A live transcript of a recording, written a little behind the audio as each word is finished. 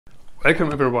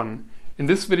Welcome everyone. In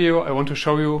this video I want to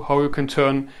show you how you can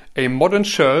turn a modern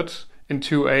shirt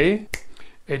into a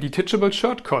detachable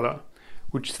shirt collar,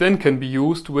 which then can be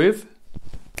used with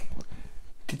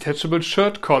detachable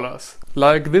shirt collars,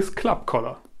 like this club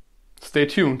collar. Stay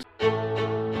tuned.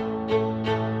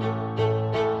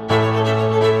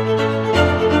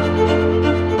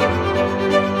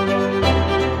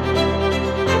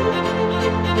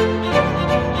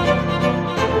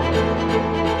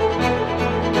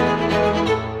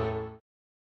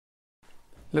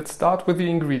 Let's start with the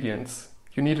ingredients.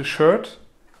 You need a shirt,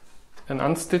 an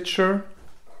unstitcher,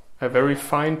 a very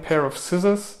fine pair of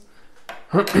scissors,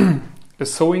 a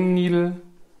sewing needle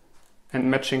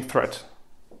and matching thread.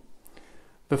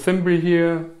 The thimble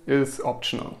here is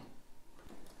optional.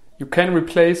 You can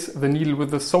replace the needle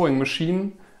with a sewing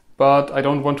machine, but I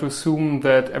don't want to assume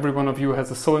that every one of you has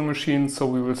a sewing machine, so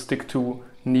we will stick to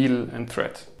needle and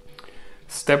thread.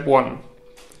 Step 1.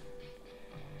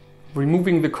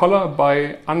 Removing the collar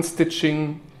by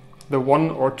unstitching the 1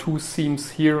 or 2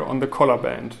 seams here on the collar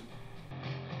band.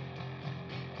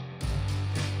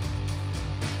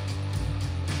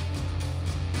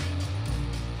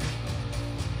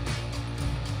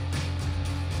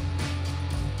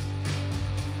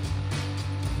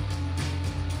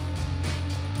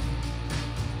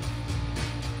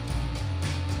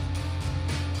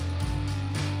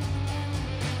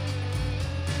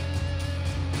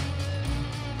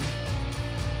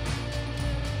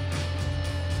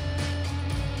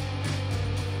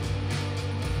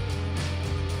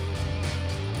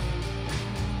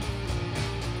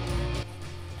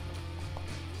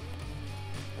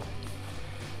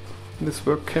 This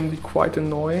work can be quite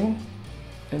annoying,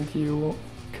 and you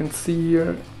can see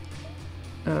here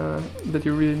that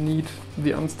you really need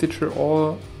the unstitcher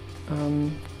or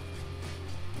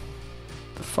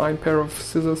the fine pair of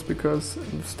scissors, because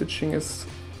the stitching is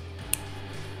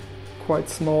quite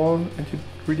small and you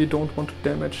really don't want to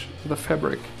damage the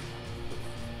fabric.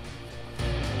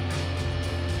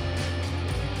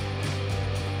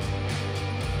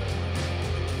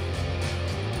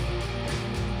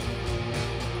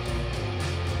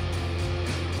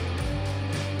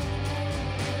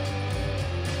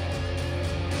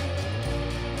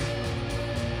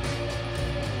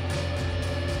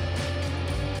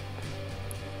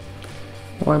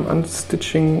 Now I'm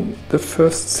unstitching the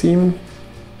first seam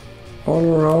all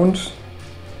around,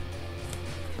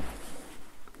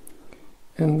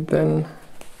 and then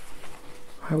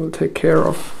I will take care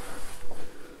of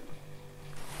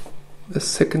the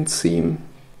second seam,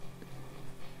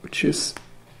 which is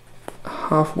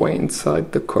halfway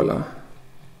inside the collar.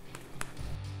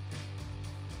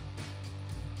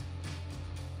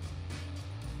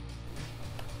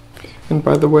 And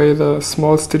by the way, the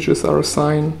small stitches are a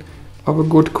sign of a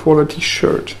good quality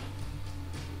shirt.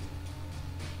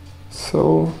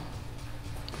 So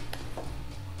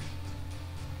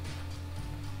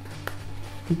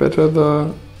the better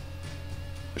the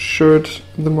shirt,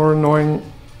 the more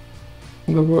annoying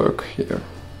the work here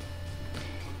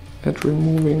at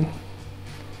removing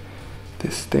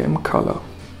this damn color.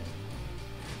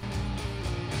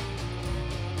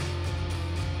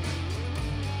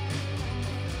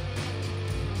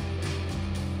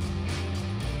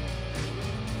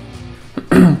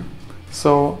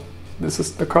 So this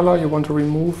is the collar you want to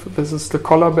remove. This is the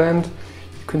collar band.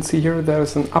 You can see here there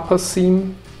is an upper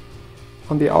seam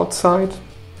on the outside,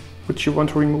 which you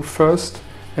want to remove first,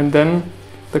 and then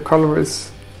the collar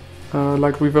is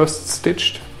like reverse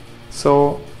stitched.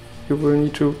 So you will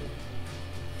need to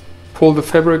pull the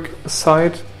fabric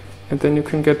aside, and then you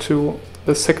can get to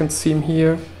the second seam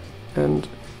here and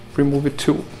remove it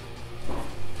too.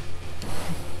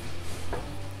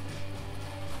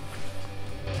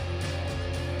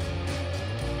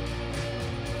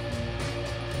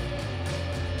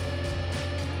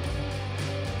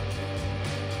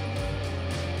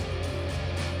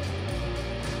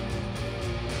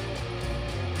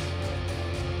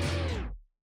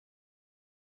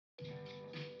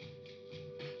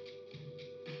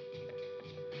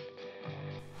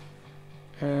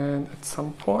 And at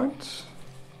some point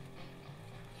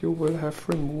you will have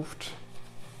removed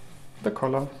the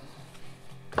collar,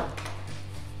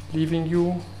 leaving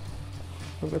you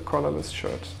with a collarless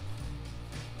shirt.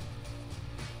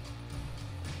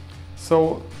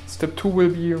 So step 2 will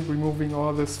be removing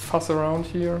all this fuss around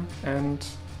here and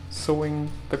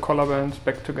sewing the collar band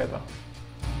back together.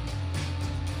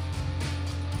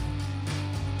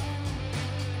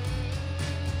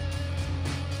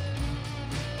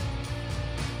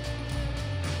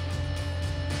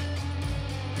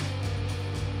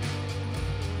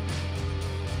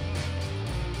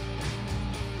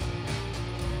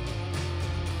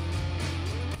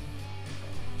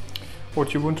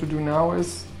 What you want to do now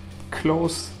is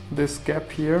close this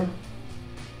gap here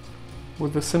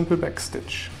with a simple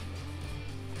backstitch.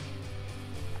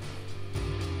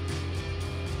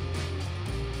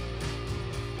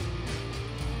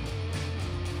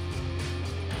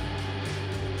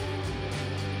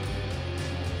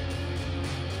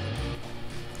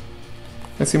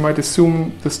 As you might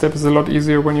assume, the step is a lot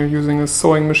easier when you're using a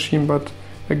sewing machine, but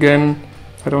again,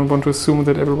 I don't want to assume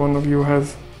that every one of you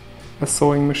has a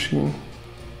sewing machine.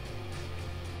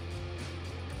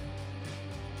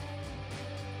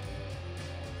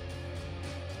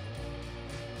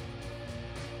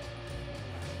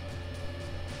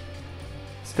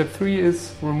 Step 3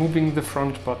 is removing the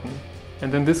front button.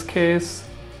 And in this case,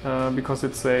 because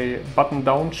it's a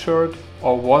button-down shirt,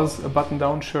 or was a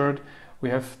button-down shirt, we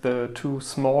have the two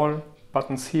small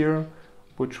buttons here,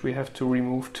 which we have to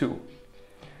remove too.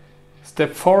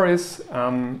 Step 4 is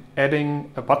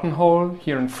adding a buttonhole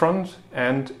here in front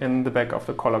and in the back of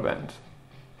the collar band.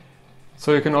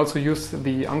 So you can also use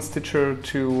the unstitcher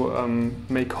to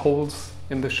make holes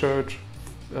in the shirt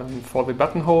for the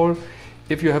buttonhole.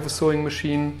 If you have a sewing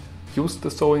machine, use the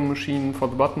sewing machine for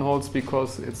the buttonholes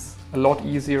because it's a lot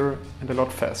easier and a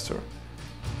lot faster.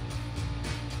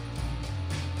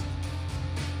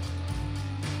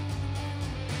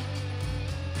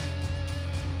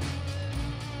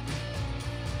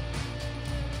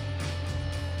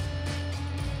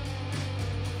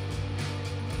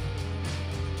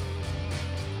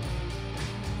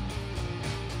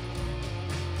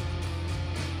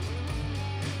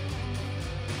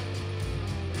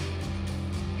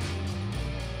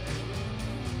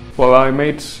 Well, I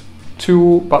made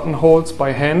 2 buttonholes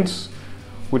by hand,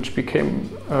 which became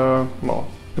well,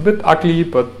 a bit ugly,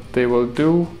 but they will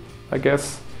do, I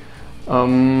guess.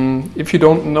 If you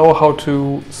don't know how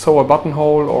to sew a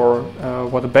buttonhole or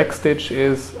what a backstitch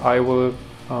is, I will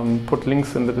put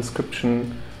links in the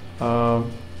description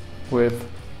with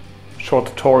short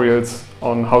tutorials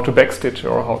on how to backstitch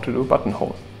or how to do a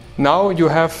buttonhole. Now you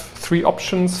have 3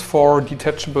 options for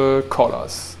detachable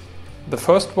collars. The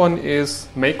first one is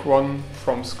make one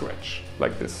from scratch,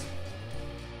 like this.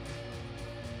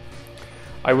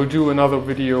 I will do another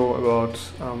video about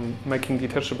making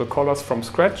detachable collars from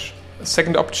scratch. The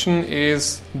second option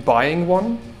is buying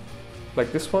one,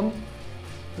 like this one.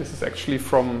 This is actually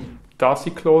from Darcy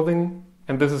Clothing,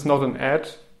 and this is not an ad.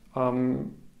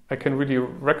 I can really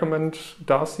recommend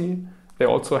Darcy. They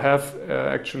also have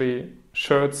actually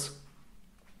shirts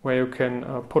where you can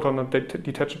put on a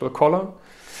detachable collar.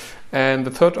 And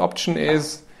the third option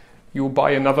is you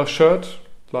buy another shirt,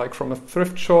 like from a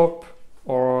thrift shop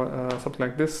or something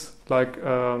like this, like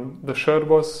the shirt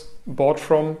was bought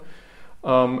from,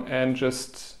 and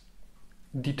just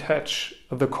detach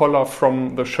the collar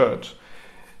from the shirt.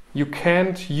 You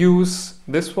can't use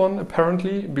this one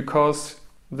apparently because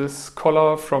this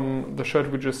collar from the shirt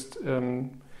we just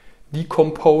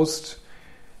decomposed.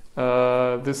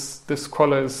 This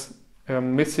collar is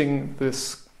missing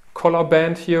this collar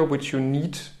band here, which you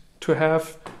need to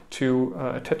have to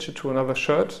attach it to another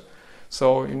shirt.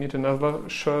 So you need another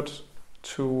shirt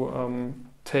to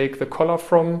take the collar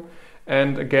from,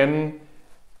 and again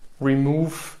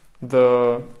remove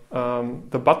the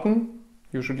button.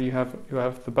 Usually you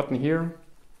have the button here,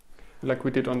 like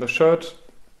we did on the shirt,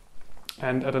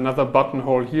 and add another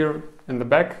buttonhole here in the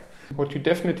back. What you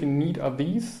definitely need are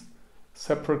these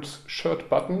separate shirt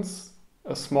buttons,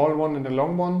 a small one and a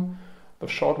long one. The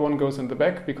short one goes in the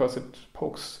back because it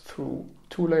pokes through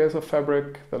 2 layers of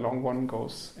fabric. The long one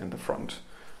goes in the front.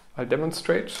 I'll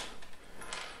demonstrate.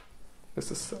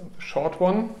 This is the short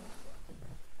one.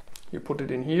 You put it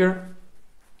in here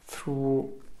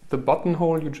through the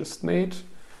buttonhole you just made,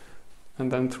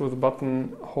 and then through the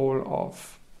buttonhole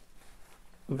of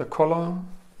the collar.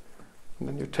 And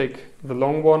then you take the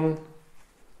long one,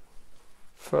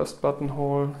 first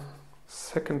buttonhole,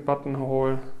 second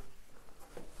buttonhole,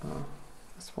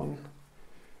 this one,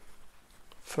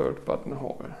 third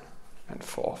buttonhole, and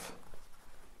fourth.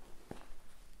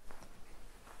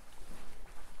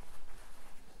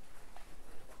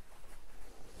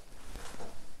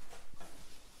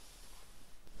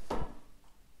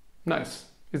 Nice,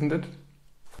 isn't it?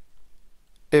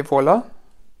 Et voila,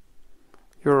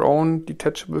 your own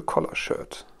detachable collar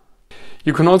shirt.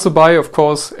 You can also buy, of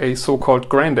course, a so-called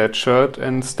granddad shirt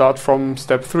and start from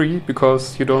step 3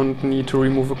 because you don't need to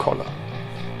remove a collar.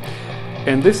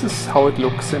 And this is how it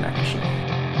looks in action.